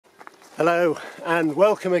Hello and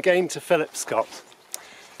welcome again to Philip Scott.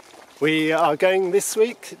 We are going this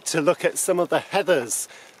week to look at some of the heathers,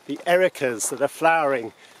 the ericas that are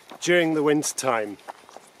flowering during the winter time.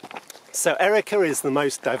 So erica is the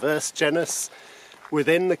most diverse genus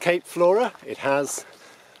within the Cape Flora. It has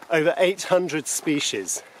over 800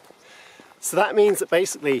 species. So that means that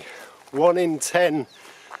basically 1 in 10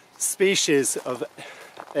 species of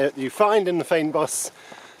you find in the Fynbos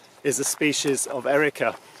is a species of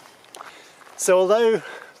erica. So although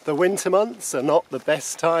the winter months are not the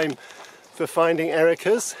best time for finding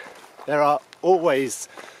ericas, there are always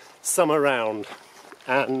some around,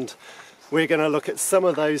 and we're going to look at some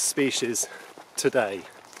of those species today.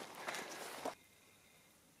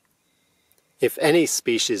 If any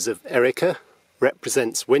species of erica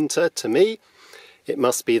represents winter to me, it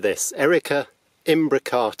must be this, Erica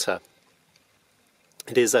imbricata.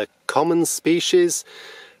 It is a common species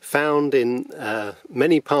found in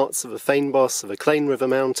many parts of the Fynbos of the Klein River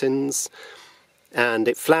Mountains, and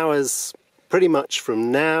it flowers pretty much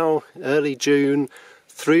from now, early June,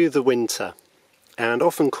 through the winter, and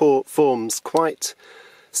often forms quite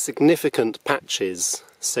significant patches.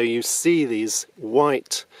 So you see these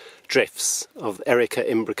white drifts of Erica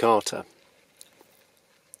imbricata.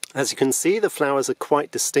 As you can see, the flowers are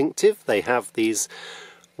quite distinctive. They have these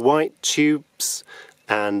white tubes,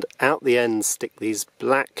 and out the ends stick these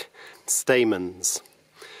black stamens.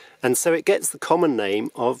 And so it gets the common name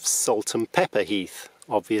of salt and pepper heath,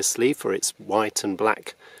 obviously for its white and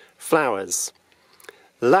black flowers.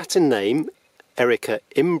 The Latin name, Erica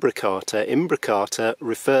imbricata, imbricata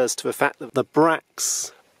refers to the fact that the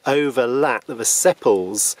bracts overlap the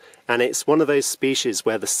sepals, and it's one of those species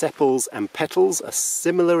where the sepals and petals are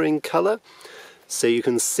similar in colour. So you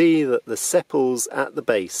can see that the sepals at the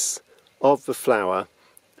base of the flower,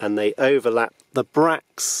 and they overlap the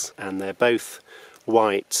bracts, and they're both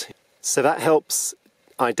white. So that helps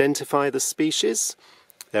identify the species.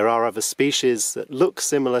 There are other species that look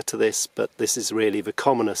similar to this, but this is really the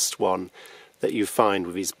commonest one that you find,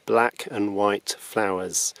 with these black and white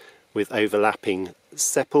flowers with overlapping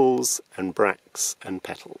sepals and bracts and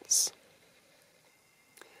petals.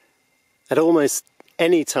 At almost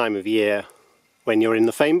any time of year when you're in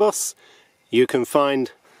the Fynbos, you can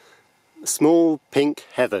find small pink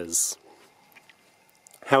heathers.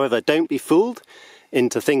 However, don't be fooled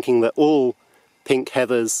into thinking that all pink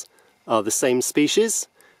heathers are the same species,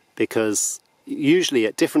 because usually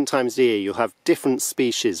at different times of year you'll have different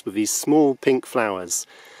species with these small pink flowers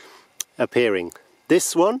appearing.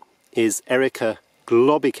 This one is Erica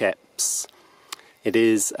globiceps. It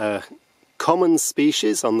is a common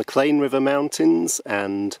species on the Klein River Mountains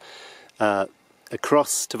and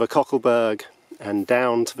across to the Koppelberg and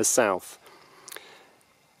down to the south.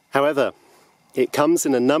 However, it comes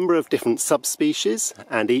in a number of different subspecies,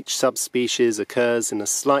 and each subspecies occurs in a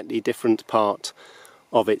slightly different part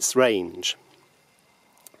of its range.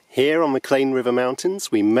 Here on the Klein River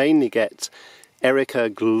Mountains we mainly get Erica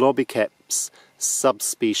globiceps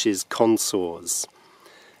subspecies consors.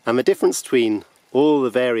 And the difference between all the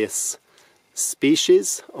various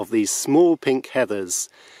species of these small pink heathers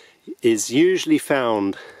is usually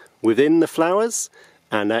found within the flowers,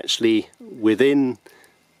 and actually within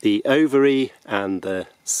the ovary and the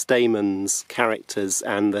stamens, characters,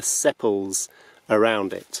 and the sepals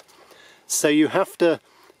around it. So you have to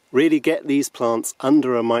really get these plants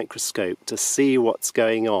under a microscope to see what's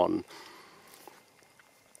going on.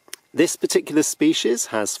 This particular species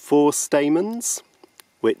has 4 stamens,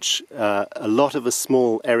 which a lot of the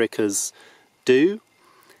small ericas do,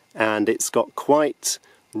 and it's got quite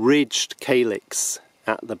ridged calyx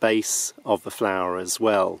at the base of the flower as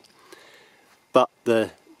well. But the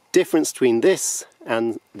difference between this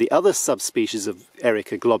and the other subspecies of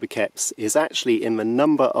Erica globiceps is actually in the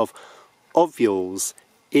number of ovules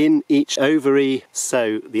in each ovary.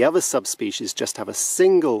 So the other subspecies just have a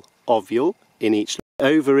single ovule in each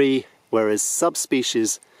ovary, whereas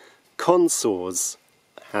subspecies consors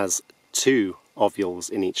has 2 ovules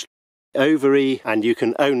in each ovary, and you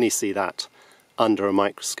can only see that under a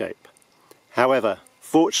microscope. However,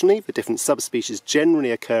 fortunately, the different subspecies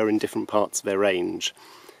generally occur in different parts of their range,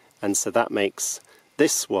 and so that makes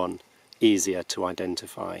this one easier to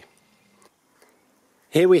identify.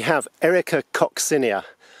 Here we have Erica coccinea,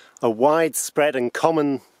 a widespread and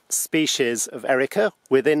common species of erica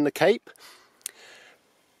within the Cape,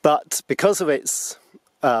 but because of its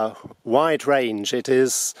wide range, it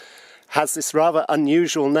has this rather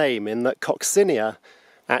unusual name in that coccinea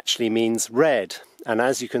actually means red, and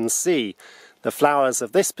as you can see, the flowers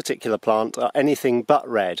of this particular plant are anything but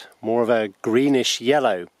red, more of a greenish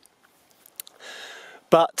yellow.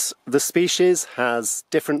 But the species has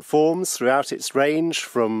different forms throughout its range,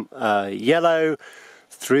 from yellow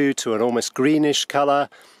through to an almost greenish colour,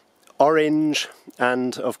 orange,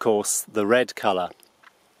 and of course the red colour.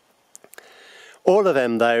 All of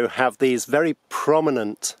them, though, have these very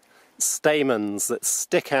prominent stamens that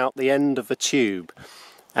stick out the end of a tube,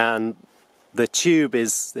 and the tube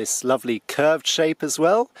is this lovely curved shape as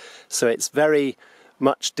well, so it's very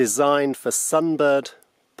much designed for sunbird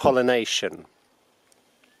pollination.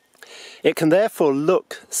 It can therefore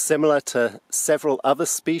look similar to several other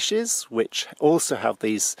species which also have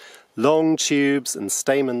these long tubes and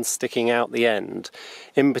stamens sticking out the end.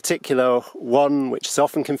 In particular, one which is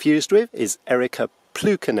often confused with is Erica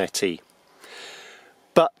plukenetii.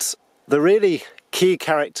 But the really key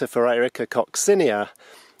character for Erica coccinea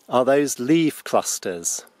are those leaf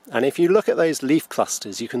clusters. And if you look at those leaf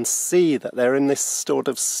clusters, you can see that they're in this sort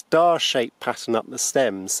of star-shaped pattern up the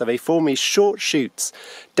stem. So they form these short shoots,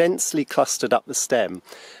 densely clustered up the stem,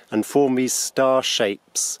 and form these star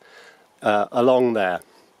shapes along there.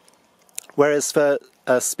 Whereas for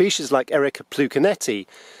a species like Erica plukenetii,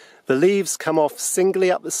 the leaves come off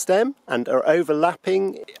singly up the stem and are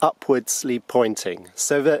overlapping, upwardsly pointing,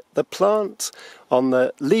 so that the plant on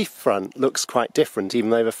the leaf front looks quite different, even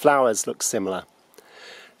though the flowers look similar.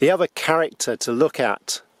 The other character to look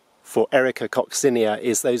at for Erica coccinea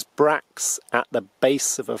is those bracts at the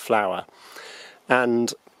base of a flower.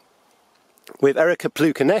 And with Erica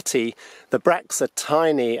plukenetii, the bracts are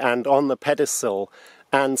tiny and on the pedicel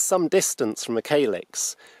and some distance from a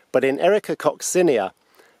calyx. But in Erica coccinea,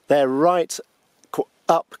 they're right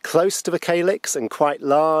up close to the calyx and quite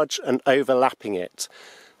large and overlapping it.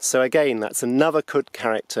 So again, that's another good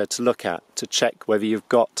character to look at to check whether you've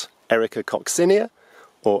got Erica coccinea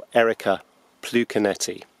or Erica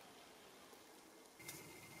plukenetii.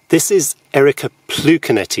 This is Erica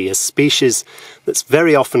plukenetii, a species that's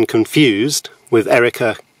very often confused with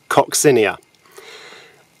Erica coccinea.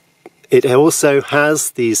 It also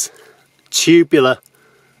has these tubular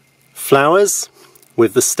flowers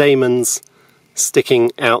with the stamens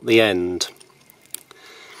sticking out the end.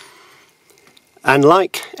 And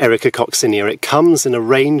like Erica coccinea, it comes in a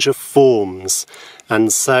range of forms.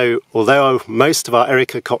 And so, although most of our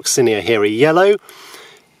Erica coccinea here are yellow,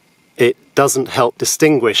 it doesn't help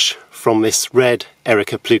distinguish from this red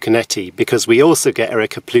Erica plukenetii, because we also get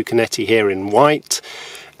Erica plukenetii here in white,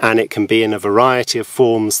 and it can be in a variety of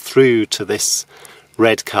forms through to this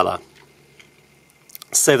red colour.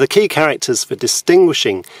 So the key characters for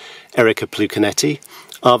distinguishing Erica plukenetii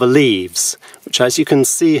are the leaves, which, as you can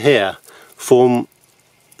see here, form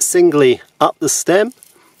singly up the stem,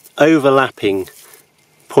 overlapping,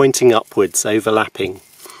 pointing upwards, overlapping.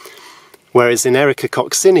 Whereas in Erica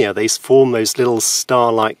coccinea, they form those little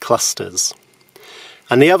star-like clusters.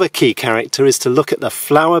 And the other key character is to look at the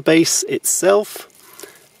flower base itself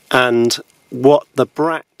and what the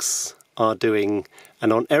bracts are doing.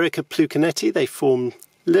 And on Erica plukenetii, they form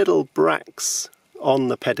little bracts on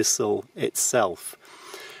the pedicel itself.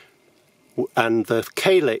 And the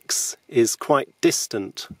calyx is quite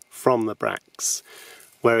distant from the bracts.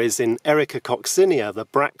 Whereas in Erica coccinea, the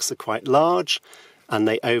bracts are quite large and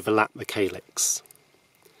they overlap the calyx.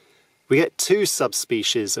 We get two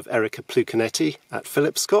subspecies of Erica plukenetii at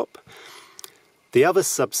Philipscop. The other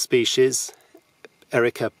subspecies,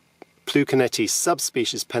 Erica plukenetii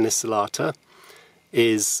subspecies penicillata,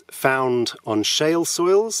 is found on shale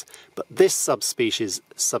soils, but this subspecies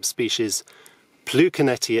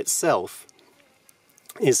plukenetii itself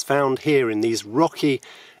is found here in these rocky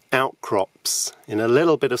outcrops in a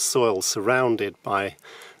little bit of soil surrounded by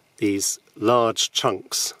these large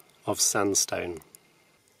chunks of sandstone.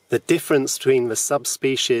 The difference between the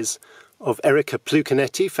subspecies of Erica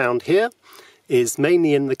plukenetii found here is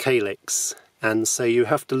mainly in the calyx, and so you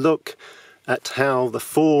have to look at how the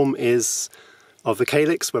form is of the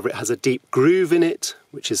calyx, whether it has a deep groove in it,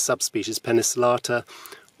 which is subspecies penicillata,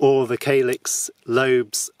 or the calyx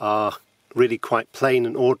lobes are really quite plain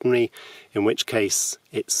and ordinary, in which case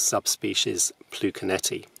it's subspecies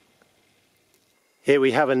plukenetii. Here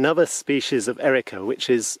we have another species of Erica which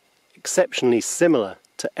is exceptionally similar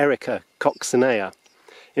to Erica coccinea,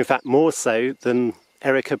 in fact more so than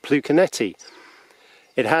Erica plukenetii.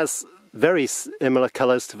 It has very similar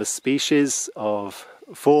colours to the species of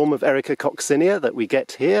form of Erica coccinea that we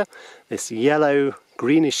get here, this yellow,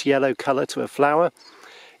 greenish yellow colour to a flower.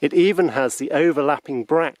 It even has the overlapping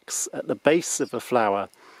bracts at the base of the flower,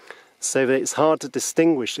 so that it's hard to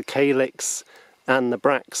distinguish the calyx and the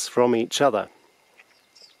bracts from each other.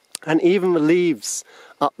 And even the leaves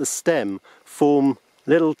up the stem form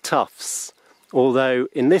little tufts, although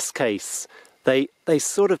in this case they they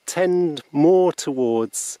sort of tend more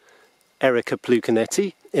towards Erica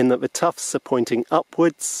plukenetii in that the tufts are pointing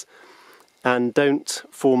upwards and don't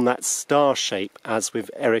form that star shape as with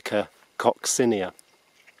Erica coccinea.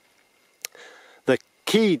 The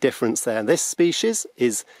key difference there, this species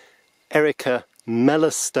is Erica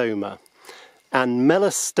melastoma, and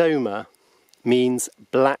melastoma means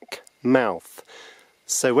black mouth.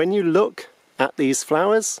 So when you look at these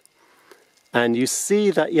flowers and you see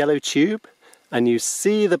that yellow tube and you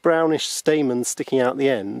see the brownish stamen sticking out the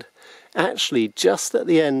end, actually just at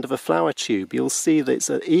the end of a flower tube you'll see that it's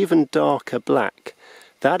an even darker black.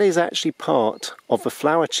 That is actually part of the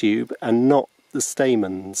flower tube and not the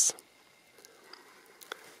stamens.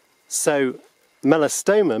 So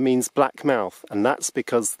melastoma means black mouth, and that's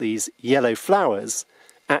because these yellow flowers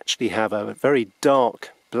actually have a very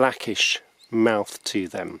dark blackish mouth to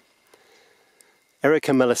them.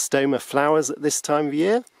 Erica melastoma flowers at this time of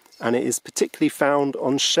year, and it is particularly found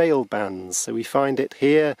on shale bands, so we find it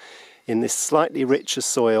here in this slightly richer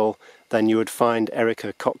soil than you would find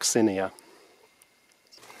Erica coccinea.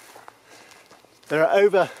 There are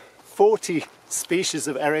over 40 species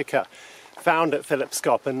of Erica found at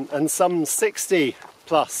Philipscop, and some 60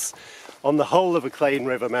 plus on the whole of the Klein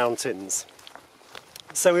River Mountains.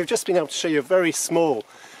 So we've just been able to show you a very small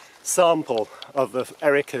sample of the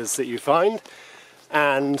Ericas that you find,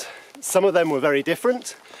 and some of them were very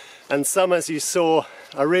different, and some, as you saw,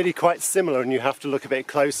 are really quite similar, and you have to look a bit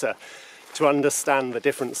closer to understand the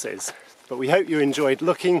differences. But we hope you enjoyed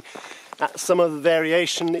looking at some of the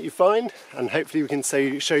variation that you find, and hopefully we can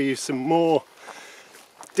show you some more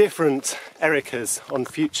different Ericas on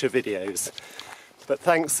future videos. But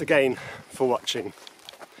thanks again for watching.